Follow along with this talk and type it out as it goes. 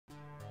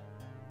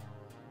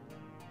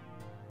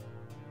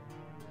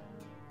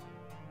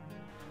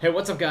Hey,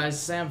 what's up guys?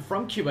 Sam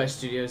from Cubi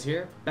Studios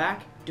here,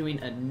 back doing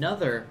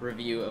another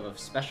review of a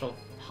special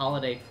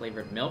holiday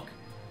flavored milk.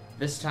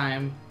 This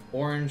time,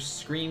 Orange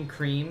Scream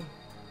Cream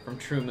from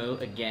Tru Moo.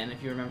 Again,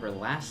 if you remember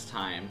last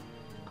time,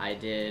 I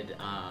did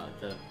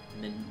the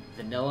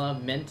vanilla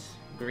mint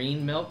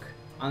green milk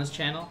on this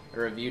channel. I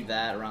reviewed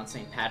that around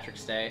St.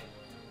 Patrick's Day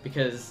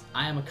because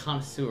I am a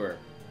connoisseur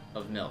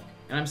of milk.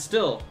 And I'm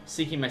still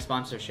seeking my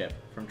sponsorship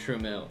from Tru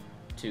Moo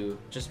to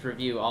just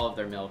review all of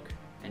their milk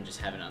and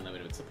just have an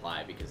unlimited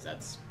supply because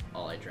that's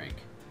all I drink.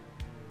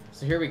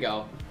 So here we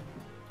go.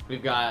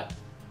 We've got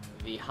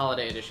the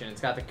holiday edition. It's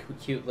got the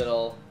cute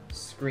little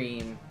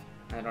scream.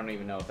 I don't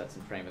even know if that's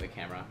in frame of the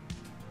camera.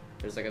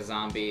 There's like a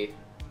zombie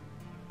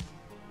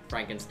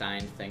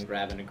Frankenstein thing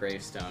grabbing a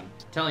gravestone,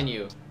 telling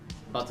you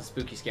about the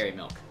spooky scary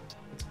milk.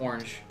 It's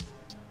orange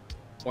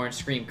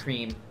scream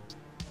cream.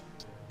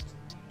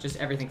 Just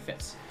everything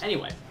fits.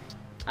 Anyway,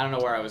 I don't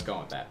know where I was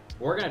going with that.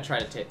 We're gonna try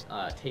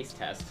to taste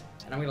test,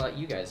 and I'm gonna let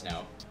you guys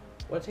know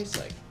what it tastes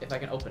like if I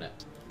can open it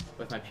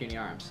with my puny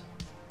arms.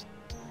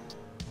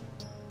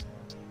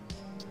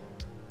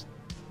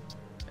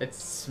 It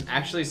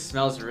actually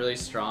smells really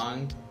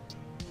strong,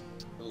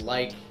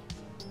 like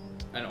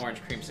an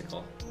orange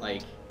creamsicle,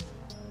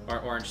 or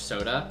orange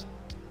soda.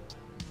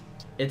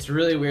 It's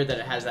really weird that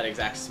it has that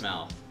exact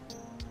smell.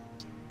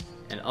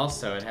 And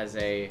also it has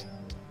a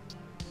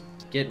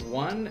get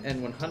 1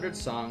 in 100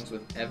 songs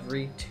with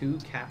every 2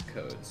 cap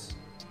codes.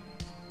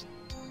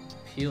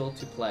 Appeal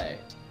to play.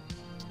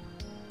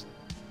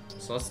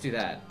 So let's do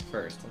that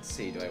first. Let's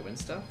see, do I win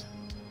stuff?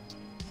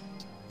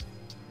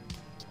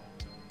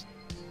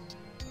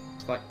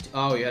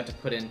 Oh, you have to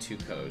put in 2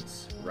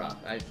 codes. Rough.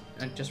 I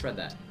just read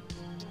that.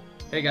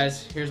 Hey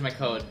guys, here's my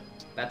code.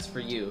 That's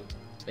for you,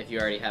 if you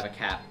already have a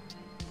cap.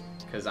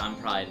 Because I'm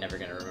probably never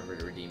going to remember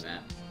to redeem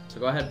that. So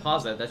go ahead and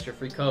pause that. That's your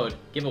free code.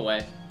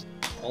 Giveaway.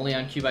 Only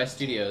on Cubi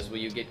Studios will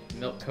you get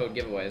milk code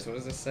giveaways. What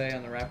does this say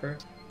on the wrapper?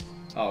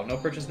 Oh, no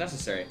purchase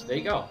necessary. There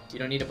you go. You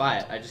don't need to buy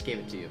it. I just gave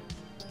it to you.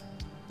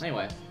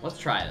 Anyway, let's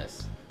try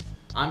this.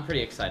 I'm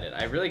pretty excited.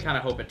 I really kind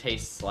of hope it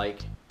tastes like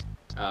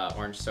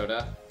orange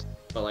soda,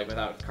 but like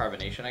without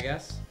carbonation, I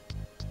guess.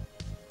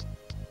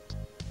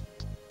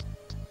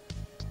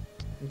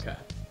 Okay.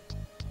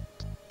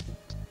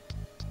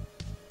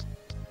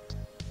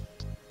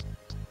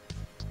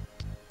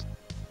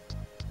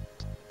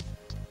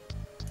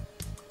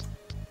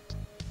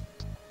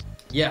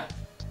 Yeah,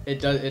 it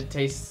does. It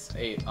tastes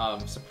a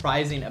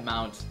surprising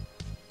amount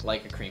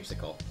like a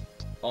creamsicle,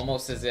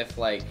 almost as if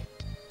like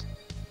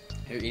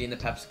you're eating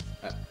the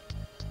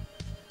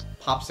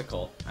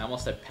popsicle. I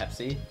almost said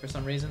Pepsi for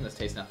some reason. This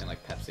tastes nothing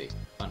like Pepsi.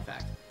 Fun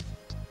fact.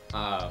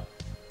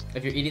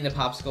 If you're eating the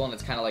popsicle and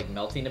it's kind of like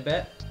melting a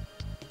bit,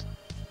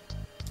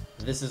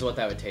 this is what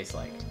that would taste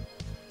like.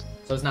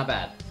 So it's not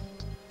bad.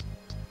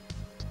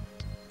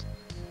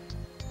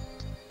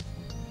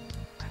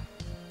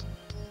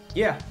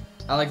 Yeah.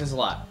 I like this a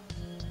lot.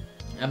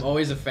 I'm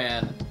always a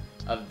fan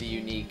of the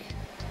unique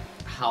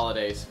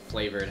holidays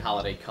flavored,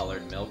 holiday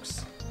colored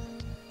milks.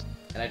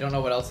 And I don't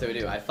know what else they would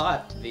do. I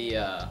thought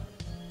the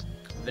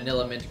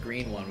vanilla mint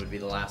green one would be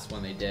the last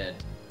one they did,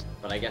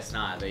 but I guess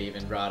not. They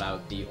even brought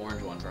out the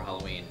orange one for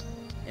Halloween.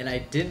 And I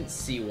didn't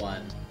see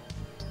one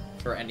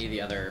for any of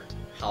the other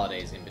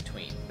holidays in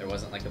between. There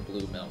wasn't like a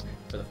blue milk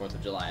for the 4th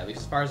of July, at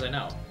least as far as I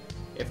know.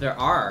 If there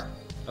are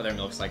other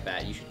milks like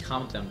that, you should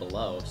comment them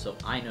below so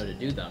I know to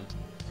do them.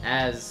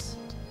 As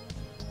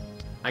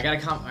I got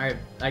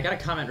a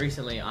comment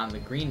recently on the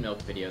green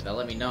milk video that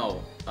let me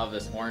know of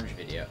this orange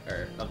video,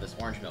 or of this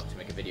orange milk, to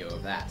make a video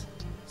of that.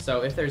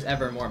 So if there's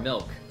ever more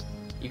milk,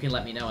 you can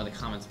let me know in the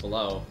comments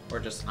below, or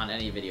just on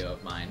any video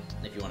of mine.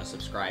 If you want to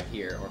subscribe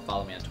here or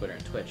follow me on Twitter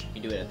and Twitch,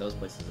 you can do it at those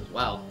places as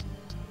well.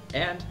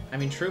 And I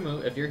mean, Tru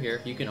Moo, if you're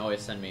here, you can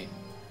always send me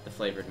the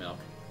flavored milk,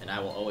 and I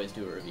will always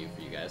do a review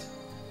for you guys,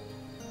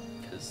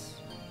 because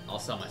I'll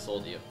sell my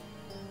soul to you,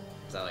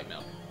 because I like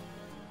milk.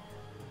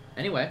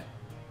 Anyway,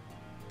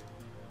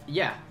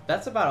 yeah,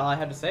 that's about all I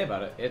had to say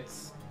about it. It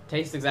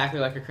tastes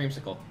exactly like a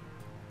creamsicle.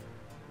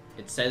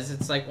 It says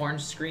it's like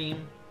orange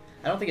scream.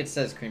 I don't think it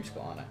says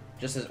creamsicle on it. It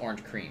just says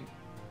orange cream.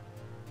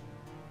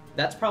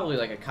 That's probably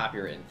like a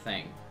copywritten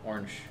thing.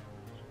 Orange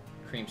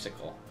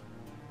creamsicle.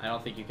 I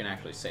don't think you can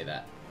actually say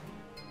that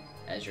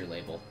as your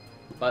label.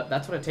 But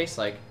that's what it tastes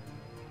like.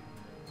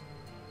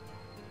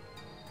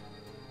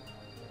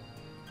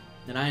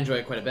 And I enjoy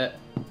it quite a bit.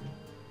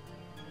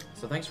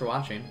 So thanks for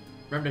watching.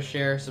 Remember to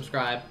share,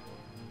 subscribe,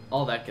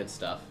 all that good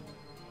stuff.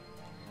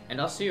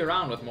 And I'll see you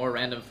around with more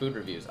random food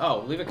reviews.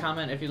 Oh, leave a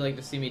comment if you'd like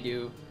to see me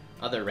do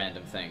other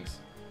random things.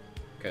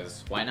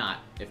 Because why not?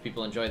 If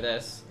people enjoy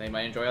this, they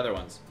might enjoy other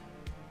ones.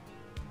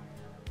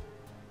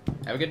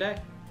 Have a good day.